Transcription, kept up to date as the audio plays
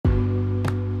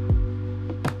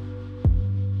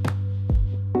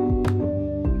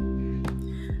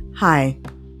Hi,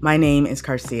 my name is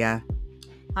Garcia.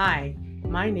 Hi,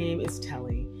 my name is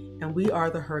Telly, and we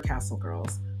are the Her Castle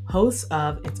Girls, hosts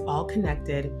of It's All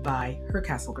Connected by Her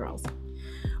Castle Girls.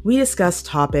 We discuss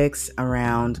topics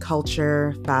around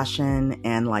culture, fashion,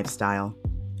 and lifestyle.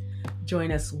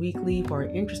 Join us weekly for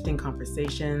interesting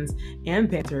conversations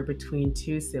and banter between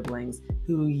two siblings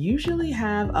who usually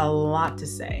have a lot to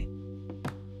say.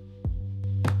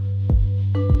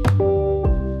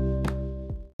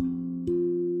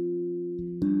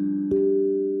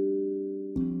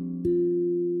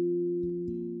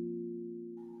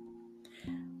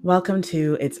 Welcome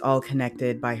to It's All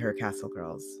Connected by Her Castle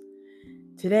Girls.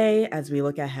 Today, as we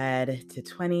look ahead to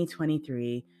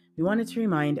 2023, we wanted to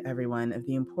remind everyone of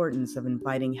the importance of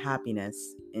inviting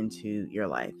happiness into your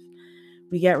life.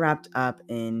 We get wrapped up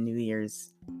in New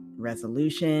Year's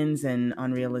resolutions and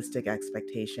unrealistic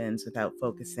expectations without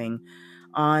focusing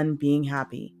on being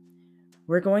happy.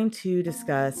 We're going to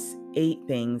discuss 8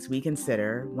 things we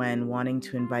consider when wanting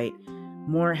to invite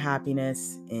more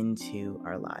happiness into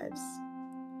our lives.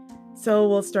 So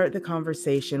we'll start the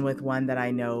conversation with one that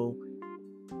I know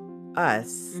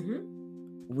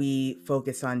we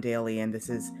focus on daily, and this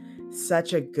is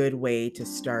such a good way to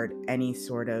start any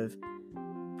sort of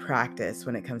practice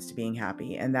when it comes to being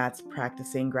happy, and that's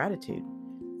practicing gratitude.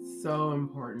 So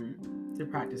important to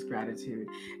practice gratitude,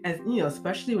 as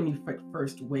especially when you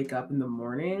first wake up in the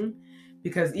morning,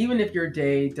 because even if your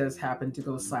day does happen to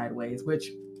go sideways, which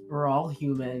we're all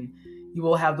human, you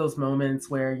will have those moments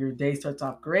where your day starts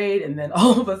off great and then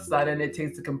all of a sudden it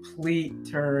takes a complete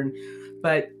turn.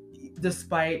 But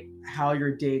despite how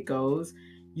your day goes,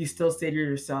 you still say to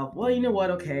yourself, well, you know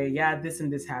what, okay, yeah, this and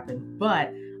this happened,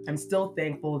 but I'm still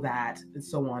thankful that, and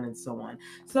so on and so on.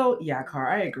 So yeah, Car,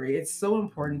 I agree. It's so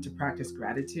important to practice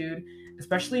gratitude,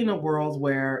 especially in a world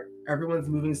where everyone's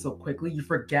moving so quickly. You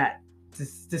forget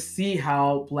to see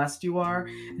how blessed you are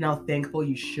and how thankful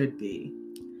you should be.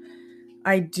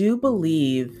 I do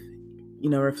believe,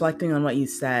 reflecting on what you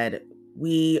said,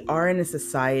 we are in a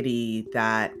society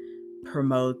that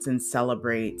promotes and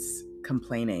celebrates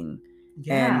complaining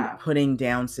and putting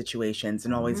down situations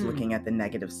and always looking at the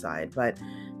negative side. But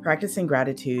practicing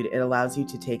gratitude, it allows you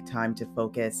to take time to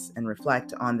focus and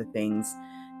reflect on the things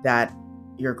that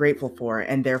you're grateful for,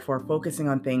 and therefore focusing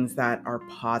on things that are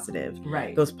positive.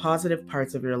 Right. Those positive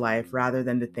parts of your life rather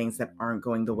than the things that aren't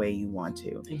going the way you want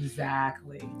to.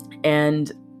 Exactly.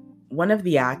 And one of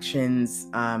the actions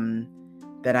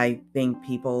that I think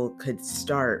people could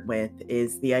start with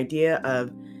is the idea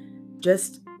of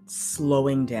just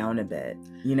slowing down a bit,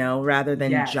 rather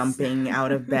than jumping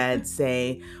out of bed.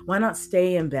 Say, why not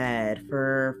stay in bed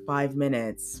for 5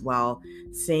 minutes while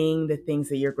saying the things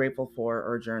that you're grateful for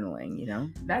or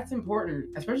journaling, That's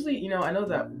important, especially, I know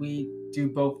that we do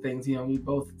both things. We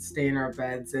both stay in our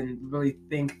beds and really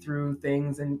think through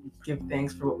things and give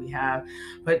thanks for what we have.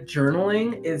 But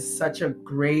journaling is such a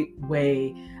great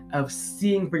way of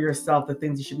seeing for yourself the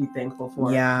things you should be thankful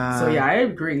for. Yeah. So yeah, I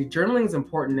agree. Journaling is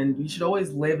important, and you should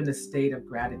always live in a state of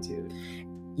gratitude.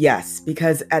 Yes,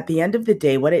 because at the end of the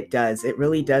day, what it does, it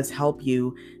really does help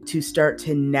you to start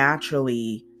to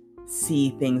naturally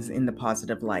see things in the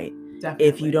positive light. Definitely.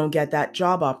 If you don't get that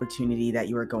job opportunity that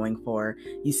you were going for,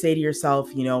 you say to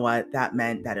yourself, you know what, that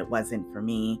meant that it wasn't for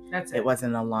me. That's it. It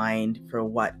wasn't aligned for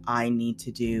what I need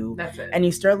to do. That's it. And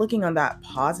you start looking on that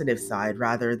positive side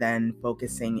rather than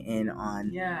focusing in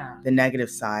on the negative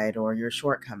side or your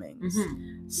shortcomings.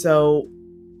 So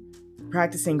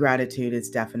practicing gratitude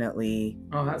is definitely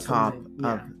top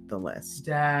of the list.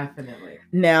 Definitely.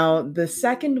 Now, the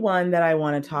second one that I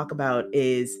want to talk about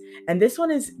is, and this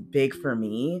one is big for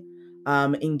me,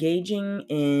 engaging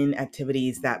in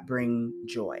activities that bring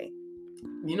joy.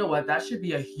 You know what? That should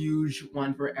be a huge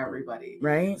one for everybody.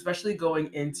 Right? Especially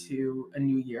going into a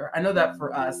new year. I know that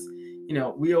for us,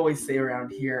 we always say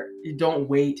around here, you don't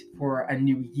wait for a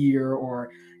new year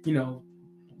or,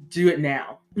 do it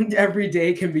now. Every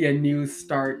day can be a new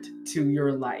start to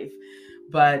your life.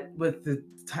 But with the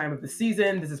time of the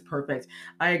season, this is perfect.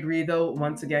 I agree, though,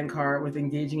 once again, Car, with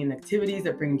engaging in activities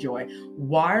that bring joy.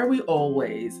 Why are we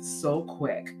always so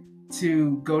quick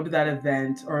to go to that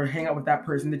event or hang out with that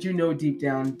person that you know deep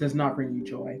down does not bring you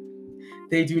joy?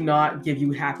 They do not give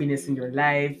you happiness in your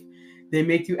life. They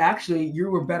make you you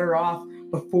were better off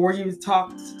before you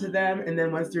talked to them, and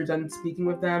then once you're done speaking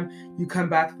with them, you come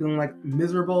back feeling like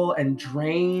miserable and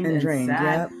drained and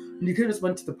sad. Yep. You could have just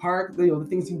went to the park, the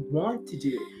things you want to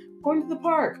do. Going to the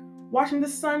park, watching the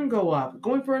sun go up,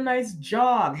 going for a nice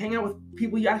jog, hang out with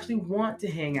people you actually want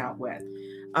to hang out with.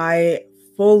 I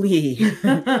fully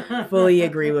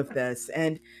agree with this.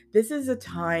 And this is a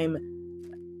time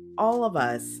all of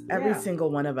us, every Yeah.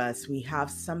 single one of us, we have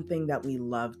something that we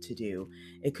love to do.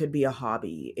 It could be a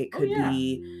hobby. It Oh, could yeah.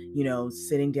 be,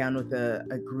 sitting down with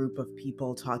a group of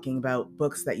people talking about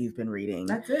books that you've been reading.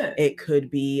 That's it. It could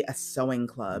be a sewing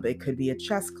club. It could be a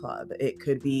chess club. It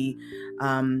could be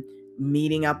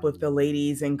meeting up with the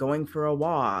ladies and going for a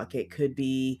walk. It could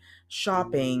be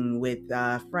shopping with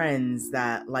friends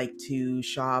that like to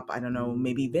shop, I don't know,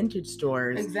 maybe vintage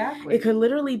stores. Exactly. It could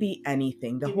literally be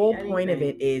anything. The Could be whole point of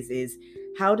anything. it is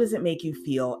how does it make you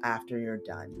feel after you're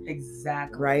done?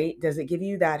 Exactly. Right? Does it give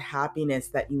you that happiness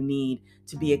that you need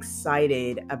to be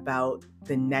excited about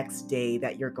the next day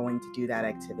that you're going to do that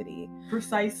activity?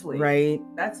 Precisely. Right?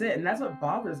 That's it. And that's what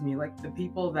bothers me. Like the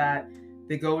people that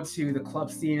they go to the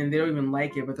club scene and they don't even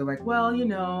like it, but they're like, well,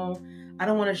 I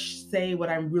don't want to say what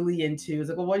I'm really into. It's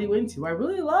like, well, what are you into? I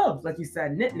really love, like you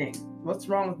said, knitting. What's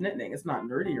wrong with knitting? It's not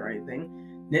nerdy or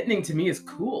anything. Knitting to me is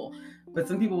cool. But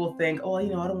some people will think, oh, I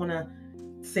don't want to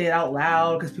say it out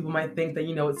loud because people might think that,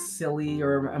 it's silly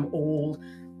or I'm old.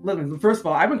 Listen, first of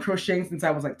all, I've been crocheting since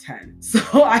I was like 10.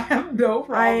 So I have no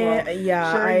problem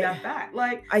sharing that fact.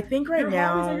 Like, I think right your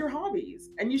now, hobbies are your hobbies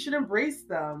and you should embrace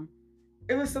them.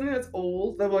 If it's something that's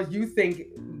old, that what you think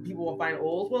people will find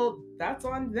old, well, that's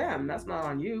on them. That's not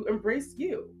on you. Embrace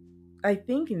you. I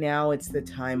think now it's the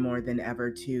time more than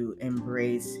ever to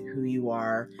embrace who you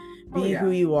are, be who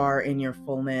you are in your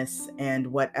fullness, and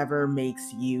whatever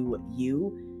makes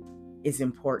you is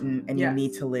important, and you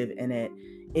need to live in it.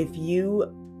 If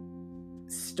you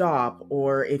stop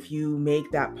or if you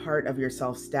make that part of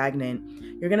yourself stagnant,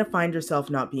 you're going to find yourself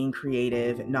not being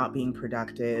creative, not being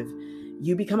productive.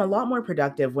 You become a lot more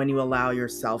productive when you allow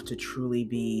yourself to truly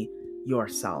be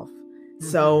yourself.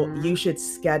 So you should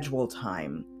schedule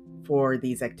time for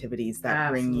these activities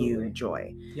that bring you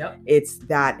joy. Yep. It's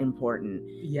that important.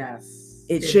 Yes.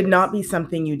 It should not be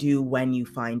something you do when you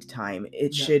find time.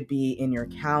 It should be in your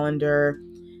calendar.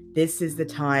 This is the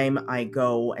time I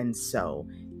go and sew.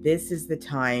 This is the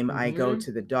time I go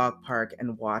to the dog park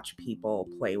and watch people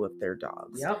play with their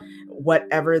dogs. Yep.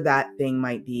 Whatever that thing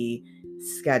might be,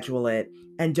 schedule it.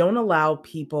 And don't allow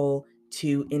people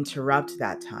to interrupt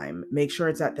that time. Make sure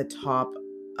it's at the top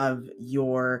of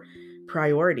your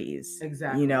priorities.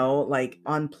 Exactly. Like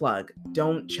unplug.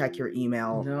 Don't check your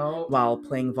email while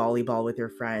playing volleyball with your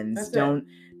friends. Don't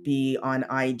be on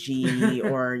IG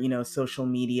or, social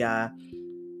media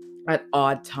at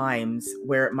odd times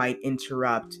where it might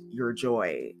interrupt your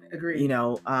joy. Agreed.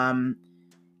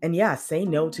 And say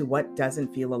no to what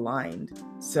doesn't feel aligned.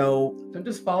 So don't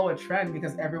just follow a trend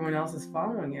because everyone else is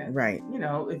following it. Right.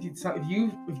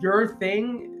 If your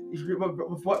thing,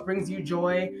 if what brings you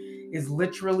joy is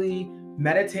literally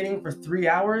meditating for 3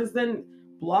 hours, then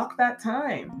block that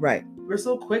time. Right. We're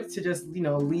so quick to just,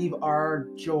 leave our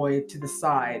joy to the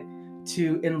side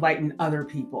to enlighten other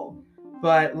people.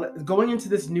 But going into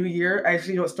this new year,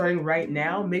 actually, starting right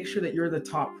now, make sure that you're the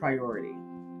top priority.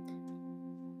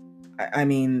 I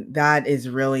mean, that is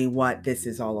really what this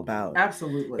is all about.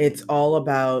 Absolutely. It's all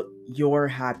about your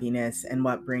happiness and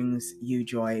what brings you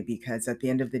joy, because at the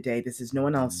end of the day, this is no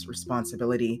one else's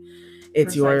responsibility.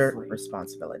 It's your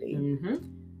responsibility. Mm-hmm.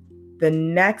 The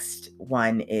next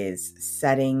one is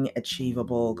setting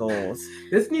achievable goals.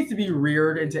 This needs to be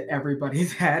reared into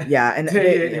everybody's head. Yeah, and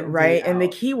and the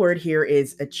key word here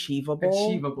is achievable.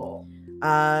 Achievable.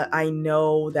 I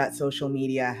know that social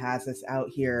media has us out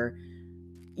here.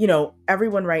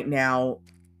 Everyone right now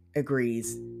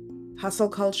agrees. Hustle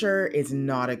culture is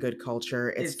not a good culture.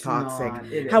 It's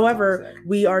toxic. However,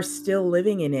 we are still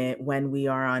living in it when we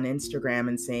are on Instagram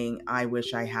and saying, I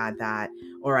wish I had that,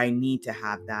 or I need to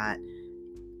have that.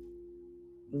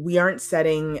 We aren't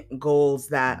setting goals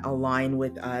that align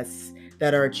with us,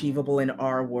 that are achievable in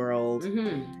our world.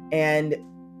 Mm-hmm. And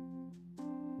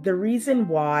the reason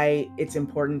why it's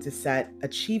important to set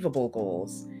achievable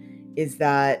goals is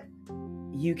that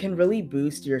you can really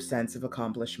boost your sense of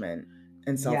accomplishment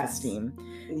and self-esteem.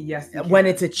 Yes. When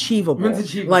it's achievable.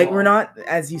 Like, we're not,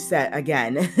 as you said,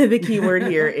 again, the key word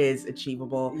here is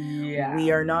achievable. Yeah.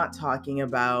 We are not talking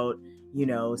about,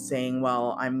 saying,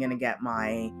 well, I'm going to get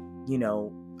my,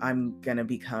 I'm going to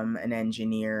become an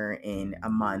engineer in a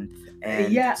month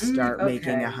and start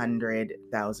making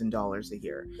 $100,000 a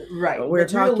year. Right. But we're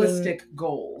talking realistic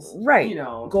goals. Right.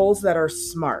 Goals that are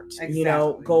smart.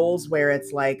 Exactly. Goals where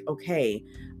it's like, okay,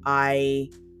 I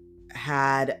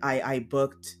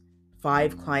booked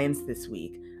 5 clients this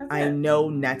week. I know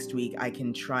next week I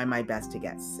can try my best to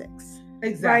get 6.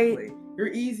 Exactly. Right? You're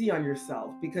easy on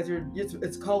yourself because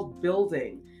it's called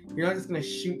building. You're not just going to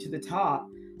shoot to the top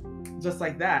just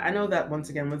like that. I know that once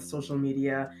again with social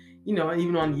media,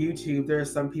 even on YouTube, there are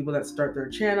some people that start their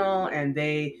channel and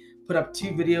they put up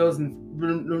 2 videos,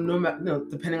 and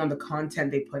depending on the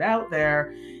content they put out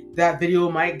there, that video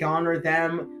might garner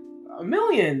them 1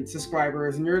 million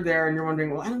subscribers, and you're there and you're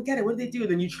wondering, well, I don't get it. What do they do?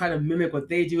 Then you try to mimic what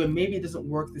they do, and maybe it doesn't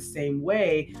work the same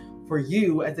way for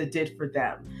you as it did for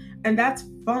them. And that's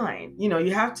fine.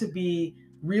 You have to be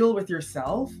real with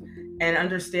yourself and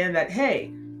understand that,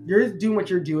 hey, you're doing what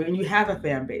you're doing and you have a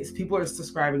fan base. People are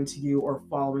subscribing to you or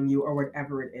following you or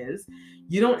whatever it is.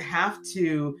 You don't have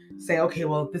to say, okay,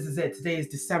 well, this is it. Today is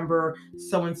December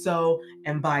so-and-so,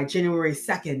 and by January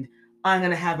 2nd, I'm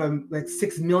going to have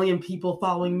 6 million people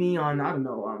following me on, I don't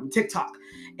know, TikTok.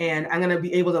 And I'm going to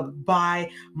be able to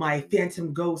buy my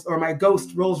Phantom Ghost or my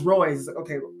Ghost Rolls Royce.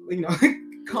 Okay,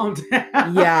 calm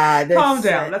down. Yeah. Calm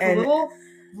down. That's a little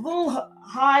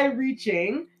high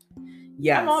reaching.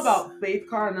 Yes. I'm all about faith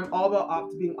card, and I'm all about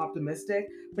being optimistic,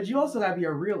 but you also got to be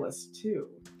a realist too.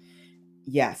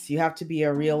 Yes, you have to be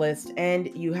a realist, and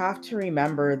you have to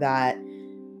remember that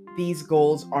these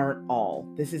goals aren't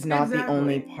all. This is not the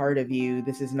only part of you.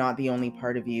 This is not the only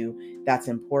part of you that's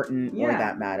important or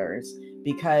that matters.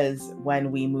 Because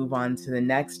when we move on to the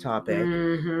next topic,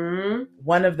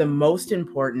 one of the most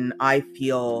important, I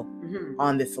feel,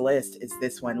 on this list is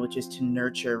this one, which is to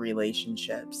nurture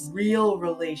relationships. Real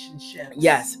relationships.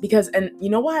 Yes, because, and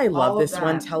you know why I love this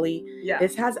one, Telly? Yeah.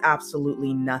 This has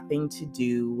absolutely nothing to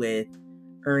do with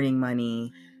earning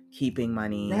money, keeping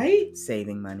money, right?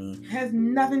 Saving money. It has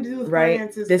nothing to do with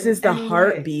finances. This is the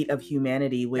heartbeat of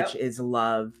humanity, which is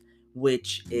love,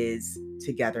 which is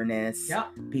togetherness,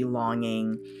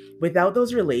 belonging. Without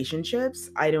those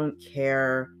relationships, I don't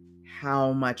care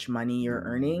how much money you're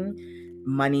earning.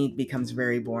 Money becomes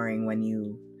very boring when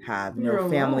you have no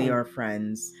family or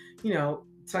friends.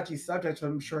 Touchy subject,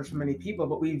 I'm sure, for many people,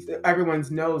 but everyone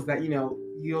knows that,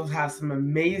 you'll have some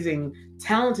amazing,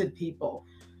 talented people,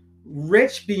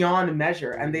 rich beyond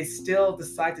measure, and they still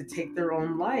decide to take their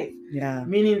own life. Yeah.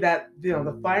 Meaning that,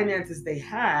 the finances they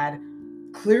had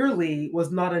clearly was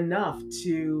not enough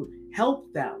to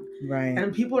help them. Right.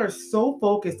 And people are so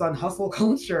focused on hustle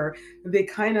culture,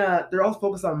 they're all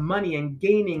focused on money and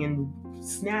gaining and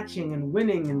snatching and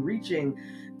winning and reaching.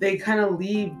 They kind of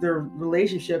leave their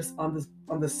relationships on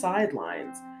the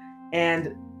sidelines,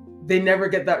 and they never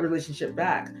get that relationship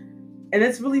back. And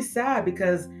it's really sad,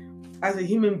 because as a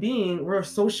human being, we're a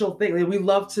social thing. We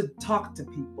love to talk to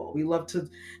people. We love to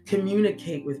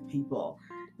communicate with people.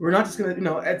 We're not just going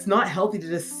to, it's not healthy to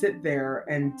just sit there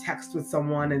and text with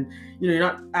someone and, you're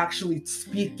not actually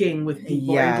speaking with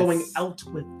people and going out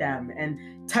with them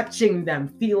and touching them,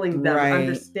 feeling them,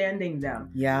 understanding them,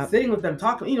 sitting with them,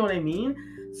 talking, you know what I mean?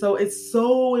 So it's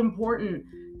so important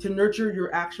to nurture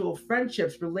your actual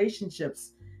friendships,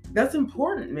 relationships. That's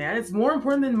important, man. It's more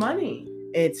important than money.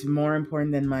 It's more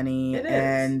important than money. It is.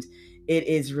 And it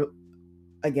is,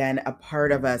 again, a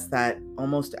part of us that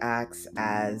almost acts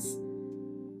as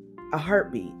a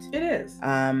heartbeat. It is.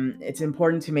 It's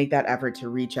important to make that effort to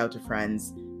reach out to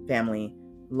friends, family,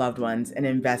 loved ones, and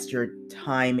invest your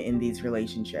time in these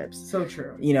relationships. So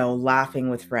true. Laughing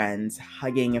with friends,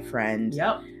 hugging a friend.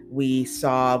 Yep. We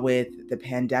saw with the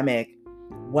pandemic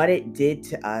what it did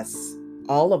to us,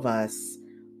 all of us,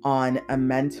 on a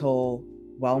mental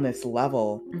wellness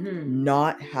level,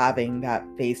 not having that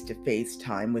face-to-face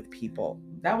time with people.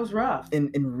 That was rough.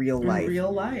 In real life. In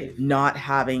real life. Not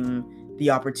having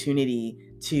the opportunity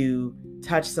to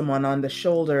touch someone on the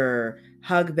shoulder,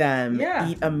 hug them,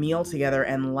 eat a meal together,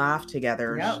 and laugh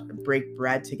together, break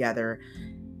bread together.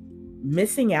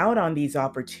 Missing out on these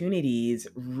opportunities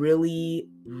really,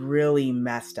 really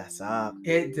messed us up.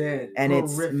 It did. And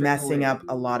it's messing up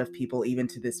a lot of people, even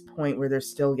to this point where they're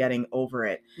still getting over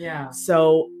it. Yeah.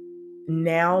 So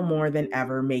now more than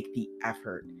ever, make the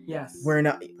effort. Yes. We're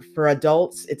not, for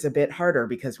adults, it's a bit harder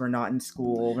because we're not in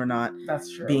school. We're not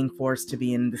being forced to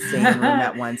be in the same room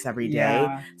at once every day.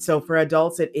 So for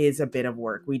adults, it is a bit of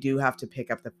work. We do have to pick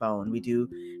up the phone. We do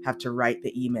have to write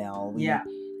the email.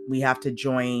 We have to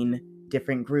join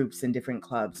different groups and different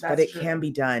clubs, but it can be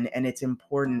done, and it's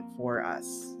important for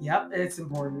us. Yep, it's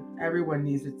important. Everyone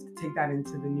needs to take that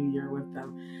into the new year with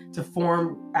them, to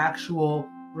form actual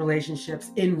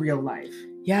relationships in real life.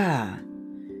 Yeah.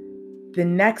 The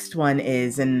next one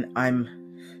is, and I'm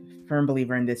a firm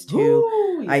believer in this too.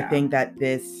 Ooh, I think that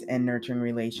this and nurturing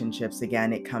relationships,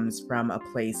 again, it comes from a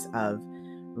place of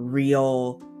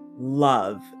real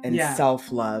love and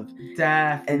self-love.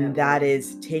 Definitely. And that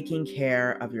is taking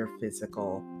care of your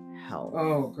physical health.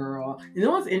 Oh, girl. You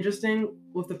know what's interesting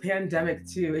with the pandemic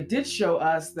too? It did show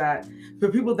us that for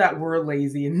people that were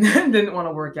lazy and didn't want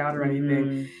to work out or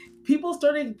anything, people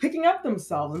started picking up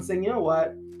themselves and saying, you know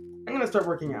what? I'm gonna start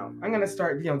working out. I'm gonna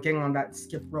start, getting on that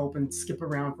skip rope and skip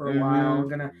around for a Mhm. while. I'm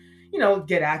gonna,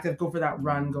 get active, go for that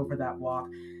run, go for that walk.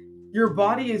 Your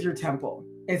body is your temple.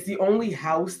 It's the only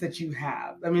house that you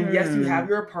have. I mean, yes, you have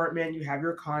your apartment, you have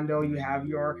your condo, you have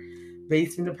your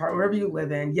basement apartment, wherever you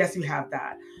live in. Yes, you have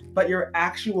that. But your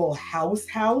actual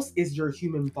house is your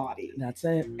human body. That's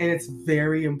it. And it's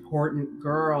very important,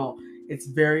 girl. It's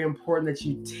very important that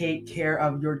you take care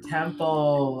of your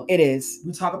temple. It is.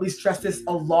 We stress this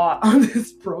a lot on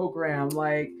this program.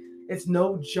 Like, it's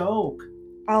no joke.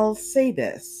 I'll say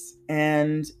this,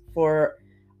 and for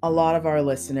a lot of our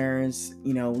listeners,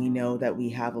 we know that we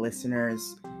have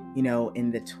listeners,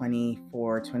 in the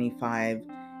 24,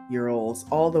 25-year-olds,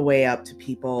 all the way up to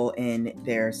people in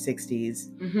their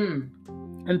 60s.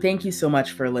 Mm-hmm. And thank you so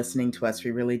much for listening to us.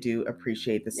 We really do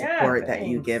appreciate the support that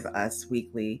you give us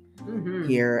weekly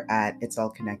here at It's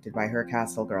All Connected by Her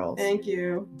Castle Girls. Thank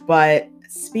you. But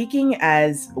speaking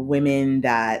as women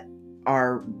that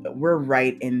we're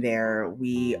right in there.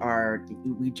 We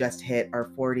just hit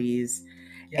our 40s,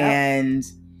 and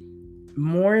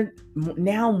more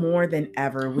than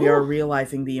ever, we are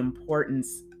realizing the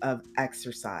importance of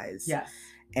exercise. Yes.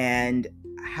 And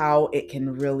how it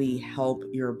can really help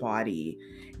your body.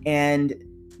 And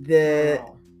the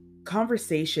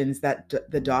conversations that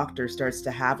the doctor starts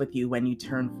to have with you when you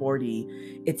turn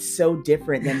 40, it's so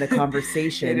different than the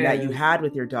conversation that you had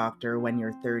with your doctor when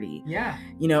you're 30. Yeah.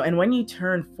 And when you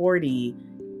turn 40,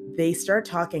 they start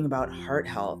talking about heart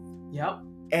health. Yep.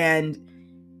 And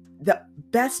the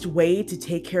best way to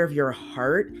take care of your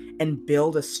heart and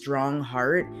build a strong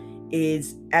heart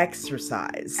is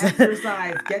exercise.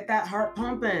 Get that heart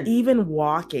pumping. Even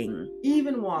walking.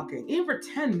 Even for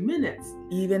 10 minutes.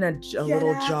 Even a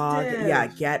little jog. Yeah,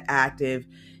 get active.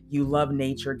 You love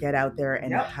nature. Get out there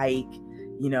and hike.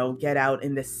 Get out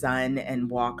in the sun and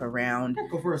walk around.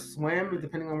 Go for a swim,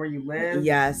 depending on where you live.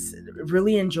 Yes.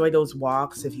 Really enjoy those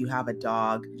walks if you have a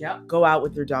dog. Yep. Go out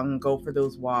with your dog and go for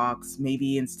those walks.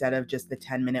 Maybe instead of just the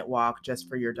 10-minute walk just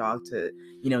for your dog to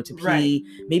pee,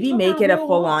 maybe make it a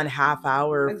full-on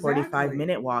half-hour,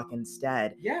 45-minute walk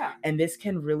instead. Yeah. And this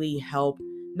can really help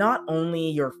not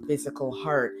only your physical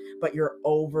heart, but your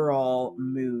overall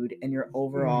mood and your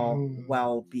overall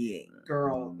well-being.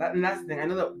 Girl, that's the thing. I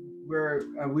know that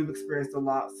we've experienced a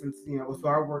lot since, with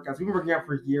our workouts. We've been working out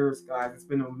for years, guys. It's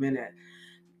been a minute.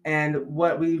 And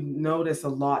what we notice a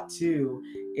lot too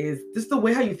is just the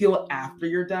way how you feel after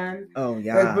you're done. Oh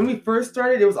yeah. Like when we first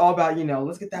started, it was all about,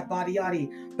 let's get that body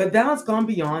yaddy. But now it's gone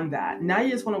beyond that. Now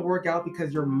you just want to work out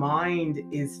because your mind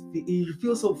you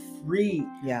feel so free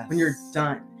when you're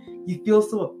done. You feel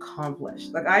so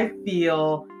accomplished. Like I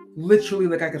feel literally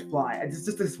like I could fly. It's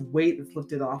just this weight that's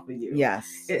lifted off of you.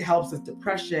 Yes. It helps with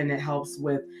depression. It helps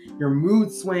with your mood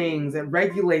swings. It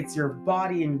regulates your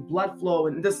body and blood flow.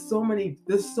 And there's so many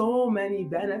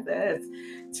benefits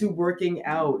to working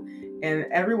out. And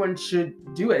everyone should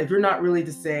do it. If you're not really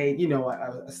to say,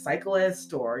 a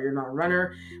cyclist or you're not a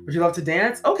runner, but you love to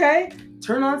dance, okay,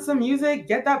 turn on some music,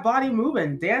 get that body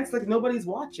moving, dance like nobody's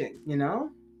watching,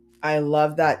 I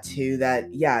love that too,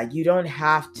 that, you don't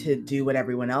have to do what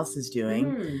everyone else is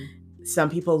doing. Some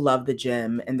people love the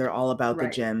gym and they're all about the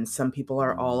gym. Some people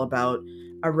are all about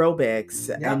aerobics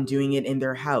and doing it in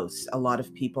their house. A lot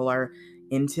of people are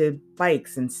into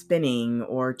bikes and spinning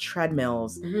or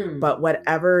treadmills. But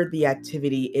whatever the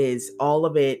activity is, all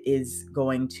of it is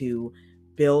going to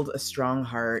build a strong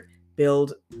heart,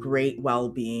 build great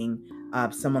well-being.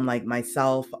 Someone like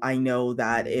myself, I know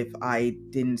that if I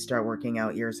didn't start working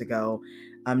out years ago,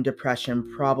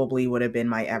 depression probably would have been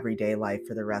my everyday life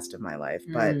for the rest of my life.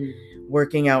 But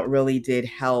working out really did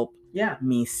help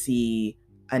me see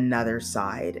another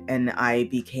side, and I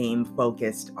became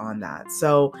focused on that.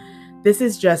 So this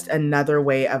is just another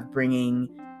way of bringing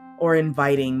or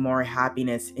inviting more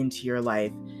happiness into your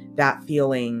life, that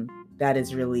feeling that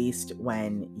is released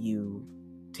when you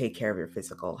take care of your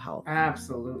physical health.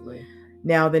 Absolutely.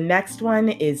 Now, the next one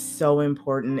is so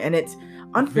important, and it's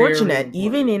unfortunate,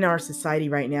 even in our society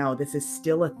right now, this is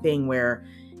still a thing where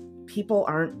people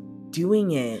aren't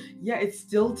doing it. Yeah, it's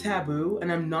still taboo,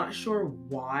 and I'm not sure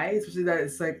why, especially that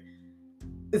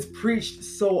it's preached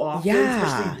so often,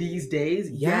 especially these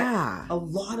days. Yeah. Yet a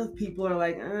lot of people are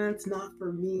like, it's not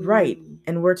for me. Right.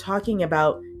 And we're talking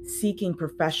about seeking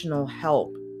professional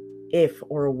help if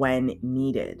or when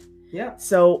needed. Yeah.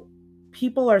 So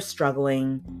people are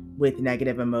struggling with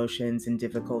negative emotions and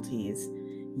difficulties,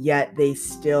 yet they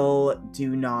still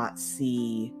do not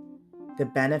see the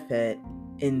benefit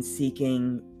in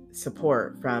seeking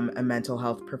support from a mental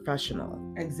health professional.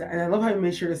 Exactly. And I love how you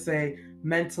made sure to say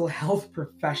mental health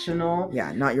professional.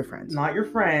 Yeah, not your friends. Not your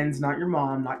friends, not your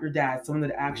mom, not your dad. Someone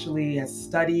that actually has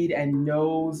studied and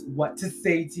knows what to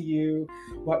say to you,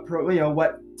 what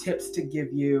tips to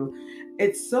give you.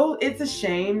 It's a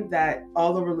shame that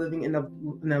although we're living in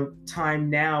a time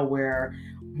now where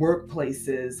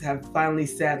workplaces have finally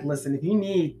said, listen, if you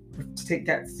need to take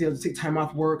time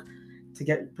off work to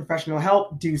get professional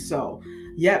help, do so.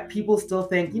 Yet people still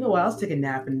think, you know what, I'll take a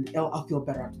nap and I'll feel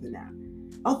better after the nap.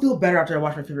 I'll feel better after I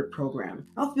watch my favorite program.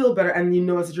 I'll feel better. And you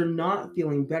notice that you're not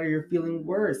feeling better, you're feeling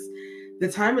worse.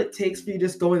 The time it takes for you to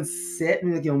just go and sit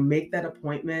and make that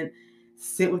appointment,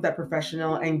 sit with that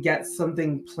professional and get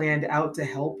something planned out to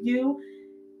help you.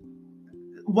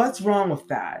 What's wrong with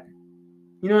that?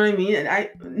 You know what I mean? And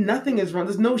nothing is wrong.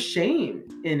 There's no shame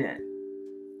in it.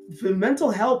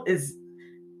 Mental health is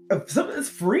it's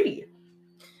free.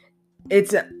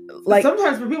 It's like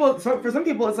sometimes for some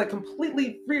people it's like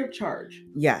completely free of charge.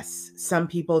 Yes, some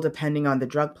people, depending on the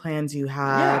drug plans you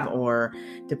have, or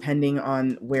depending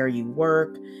on where you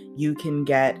work, you can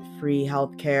get free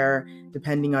healthcare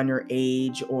depending on your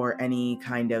age or any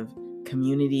kind of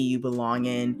community you belong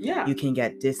in. You can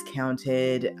get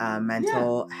discounted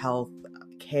mental health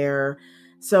care.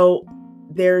 So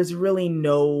there's really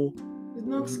no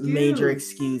major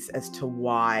excuse as to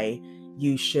why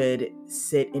you should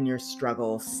sit in your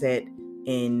struggle, sit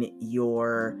in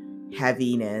your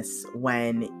heaviness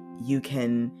when you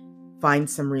can find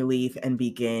some relief and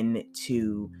begin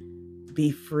to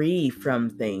be free from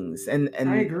things. And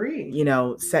I agree.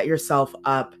 Set yourself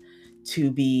up to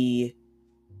be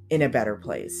in a better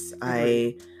place.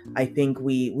 I think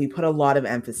we put a lot of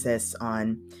emphasis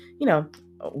on,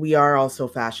 we are also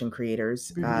fashion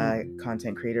creators,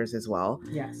 content creators as well.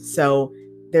 Yes. So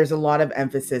there's a lot of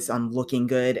emphasis on looking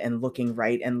good and looking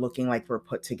right and looking like we're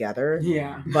put together.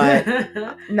 Yeah. But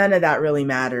none of that really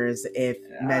matters if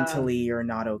mentally you're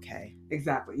not okay.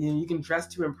 Exactly. You can dress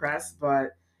to impress,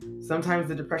 but sometimes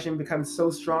the depression becomes so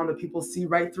strong that people see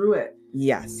right through it.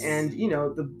 Yes. And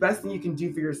the best thing you can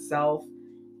do for yourself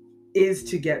is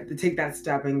to take that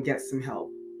step and get some help.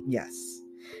 Yes.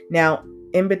 Now,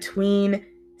 in between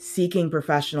seeking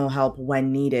professional help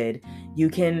when needed, you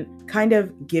can kind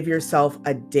of give yourself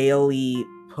a daily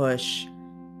push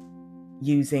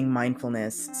using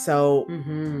mindfulness. So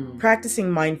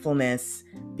practicing mindfulness,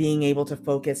 being able to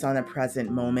focus on the present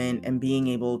moment and being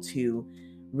able to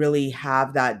really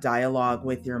have that dialogue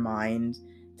with your mind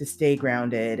to stay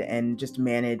grounded and just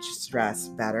manage stress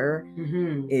better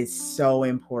is so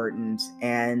important.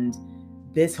 And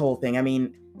this whole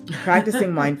thing,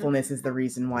 practicing mindfulness is the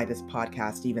reason why this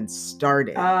podcast even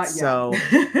started. So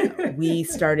we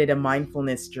started a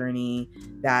mindfulness journey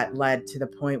that led to the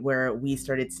point where we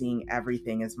started seeing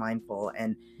everything as mindful.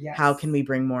 And how can we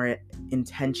bring more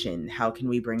intention? How can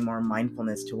we bring more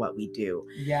mindfulness to what we do?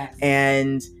 Yes.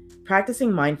 And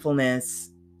practicing mindfulness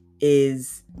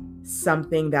is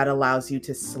something that allows you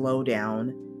to slow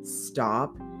down,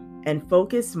 stop, and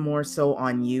focus more so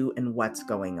on you and what's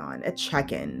going on. A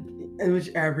check-in. Which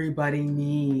everybody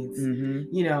needs.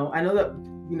 I know that,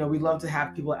 we love to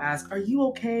have people ask, are you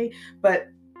okay? But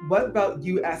what about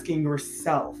you asking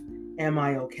yourself, am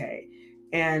I okay?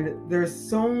 And there's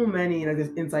so many,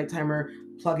 there's Insight Timer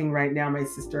plugging right now. My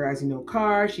sister, as you know,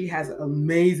 Car, she has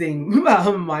amazing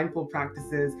mindful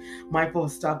practices, mindful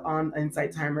stuff on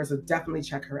Insight Timer. So definitely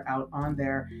check her out on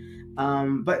there.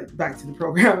 But back to the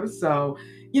program. So,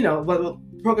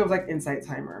 programs like Insight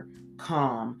Timer,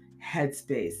 Calm,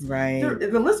 Headspace. Right.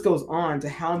 The list goes on to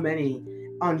how many.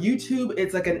 On YouTube,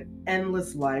 it's like an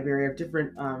endless library of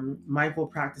different mindful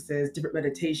practices, different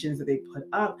meditations that they put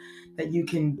up that you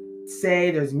can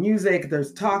say. There's music,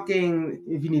 there's talking,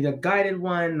 if you need a guided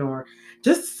one, or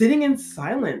just sitting in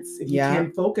silence if you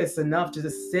can focus enough to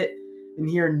just sit and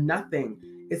hear nothing.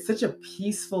 It's such a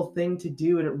peaceful thing to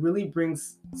do, and it really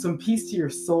brings some peace to your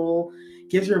soul,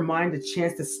 gives your mind a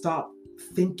chance to stop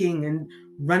thinking and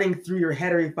running through your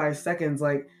head every 5 seconds.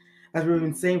 Like, as we've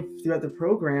been saying throughout the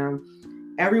program,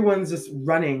 everyone's just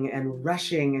running and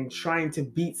rushing and trying to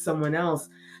beat someone else.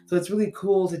 So it's really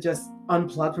cool to just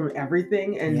unplug from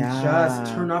everything and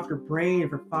just turn off your brain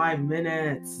for 5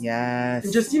 minutes. Yes.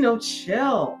 And just,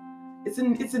 chill. It's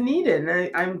a needed.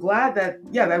 And I'm glad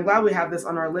we have this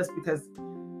on our list, because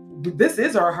this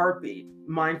is our heartbeat.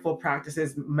 Mindful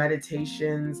practices,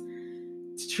 meditations,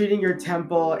 treating your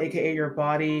temple, aka your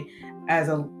body, as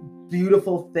a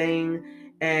beautiful thing.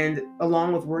 And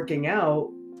along with working out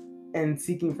and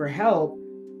seeking for help,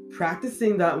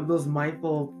 practicing those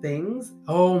mindful things,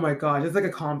 oh my gosh, it's like a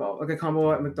combo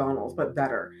at McDonald's, but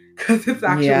better, because it's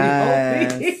actually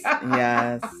healthy.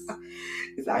 Yes.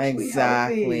 is actually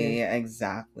healthy.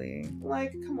 Exactly.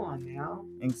 Like, come on now.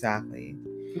 Exactly.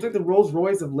 It's like the Rolls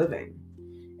Royce of living.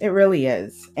 It really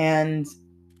is. And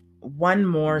one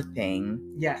more thing.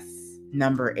 Yes.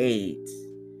 Number 8,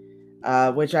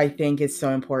 which I think is so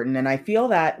important. And I feel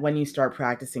that when you start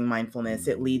practicing mindfulness,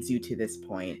 it leads you to this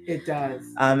point. It does.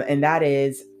 And that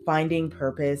is finding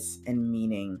purpose and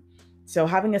meaning. So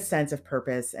having a sense of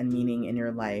purpose and meaning in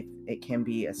your life, it can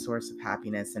be a source of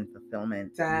happiness and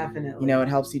fulfillment. Definitely. You know, it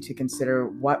helps you to consider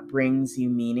what brings you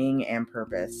meaning and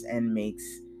purpose and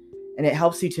it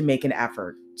helps you to make an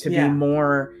effort to be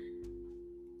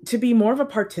more of a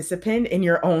participant in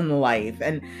your own life.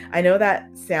 And I know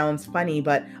that sounds funny,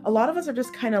 but a lot of us are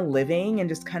just kind of living and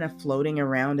just kind of floating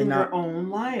around in our own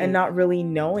life and not really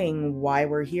knowing why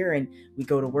we're here. And we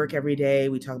go to work every day,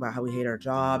 we talk about how we hate our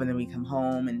job, and then we come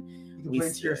home and you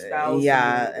complain to your spouse,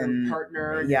 and your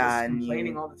partner, and you're just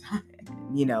complaining all the time.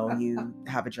 You know, you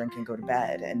have a drink and go to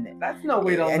bed, and that's no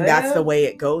way to live. And that's the way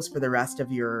it goes for the rest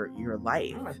of your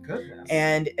life. Oh my goodness.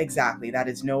 And exactly, that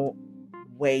is no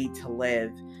way to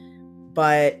live.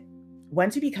 But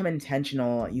once you become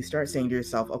intentional, you start saying to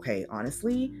yourself, okay,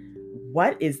 honestly,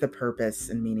 what is the purpose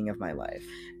and meaning of my life?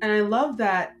 And I love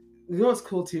that. You know what's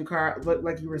cool too, Cara, but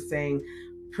like you were saying,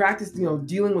 practice,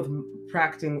 dealing with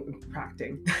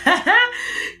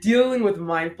dealing with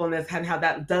mindfulness and how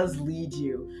that does lead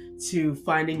you to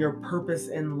finding your purpose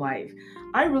in life.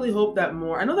 I really hope that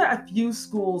more, I know that a few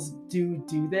schools do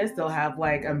this. They'll have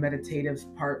like a meditative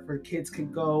part where kids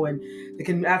can go and they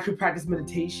can actually practice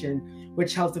meditation,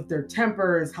 which helps with their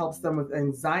tempers, helps them with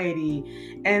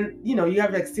anxiety. And, you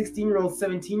have like 16-year-olds,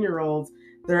 17-year-olds,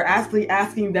 they're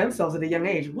asking themselves at a young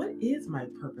age, what is my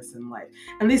purpose in life?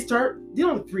 And they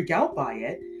don't freak out by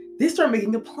it. They start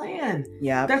making a plan.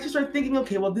 Yeah. They actually start thinking,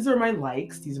 okay, well, these are my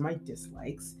likes. These are my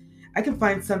dislikes. I can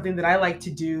find something that I like to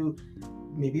do,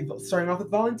 maybe starting off with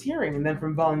volunteering. And then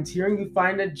from volunteering, you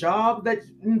find a job that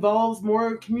involves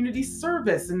more community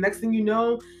service. And next thing you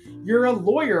know, you're a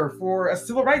lawyer, for a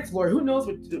civil rights lawyer. Who knows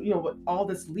what all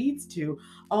this leads to,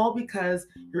 all because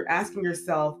you're asking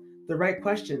yourself the right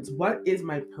questions. What is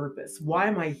my purpose? Why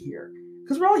am I here?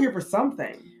 Because we're all here for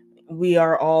something. We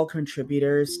are all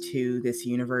contributors to this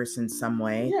universe in some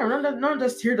way. Yeah, we're not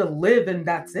just here to live and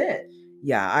that's it.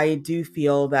 Yeah, I do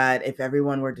feel that if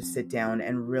everyone were to sit down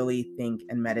and really think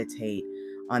and meditate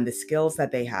on the skills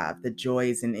that they have, the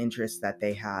joys and interests that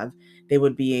they have, they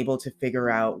would be able to figure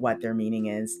out what their meaning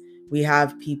is. We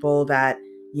have people that,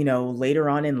 later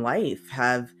on in life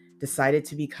have decided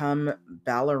to become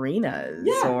ballerinas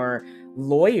or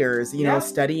lawyers,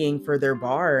 studying for their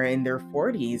bar in their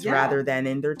 40s rather than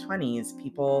in their 20s.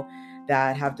 People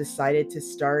that have decided to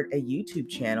start a YouTube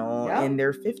channel in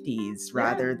their 50s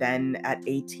rather than at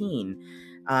 18.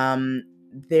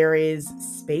 There is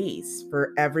space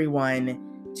for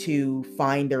everyone to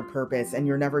find their purpose, and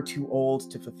you're never too old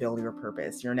to fulfill your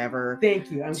purpose. You're never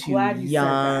Thank you. I'm too glad you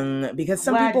young said that. Because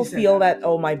some people feel that,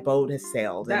 oh, my boat has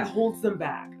sailed. That holds them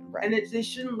back. Right. And they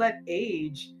shouldn't let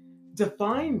age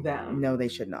define them. No, they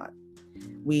should not.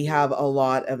 We have a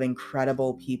lot of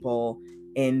incredible people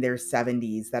in their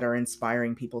 70s that are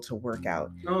inspiring people to work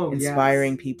out,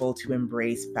 inspiring people to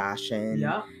embrace fashion,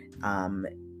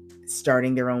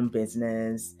 starting their own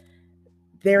business.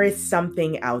 There is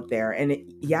something out there, and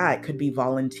it could be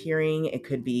volunteering. It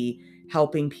could be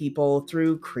helping people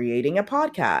through creating a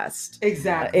podcast.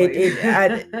 Exactly.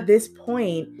 At this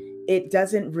point, it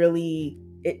doesn't really,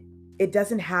 it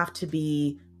doesn't have to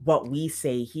be what we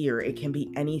say here. It can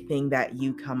be anything that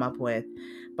you come up with.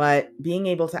 But being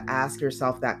able to ask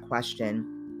yourself that question,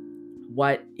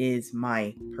 what is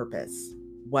my purpose?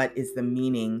 What is the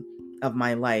meaning of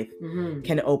my life?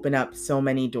 Can open up so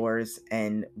many doors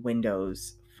and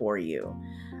windows for you.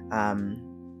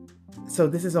 So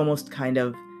this is almost kind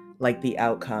of like the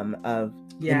outcome of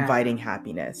inviting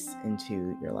happiness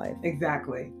into your life.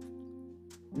 Exactly.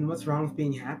 And what's wrong with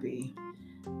being happy?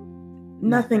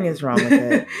 Nothing is wrong with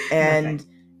it. And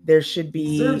there should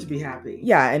be... Deserve to be happy.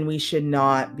 Yeah, and we should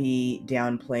not be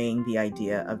downplaying the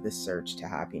idea of the search to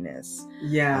happiness.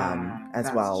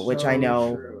 As well, which I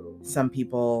know some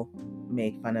people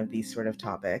make fun of these sort of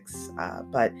topics.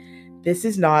 But this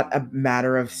is not a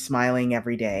matter of smiling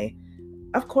every day.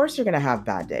 Of course you're going to have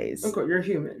bad days. Of course, you're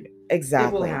human.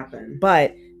 Exactly. It will happen.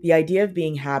 But the idea of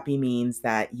being happy means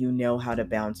that you know how to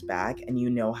bounce back and you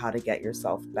know how to get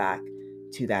yourself back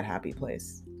to that happy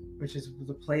place. Which is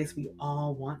the place we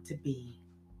all want to be.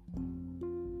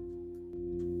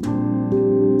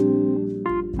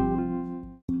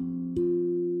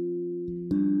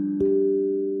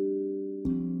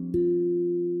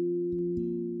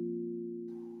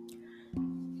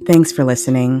 Thanks for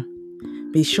listening.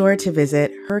 Be sure to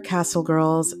visit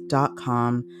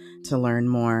hercastlegirls.com to learn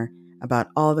more about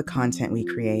all the content we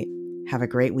create. Have a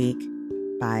great week.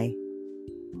 Bye.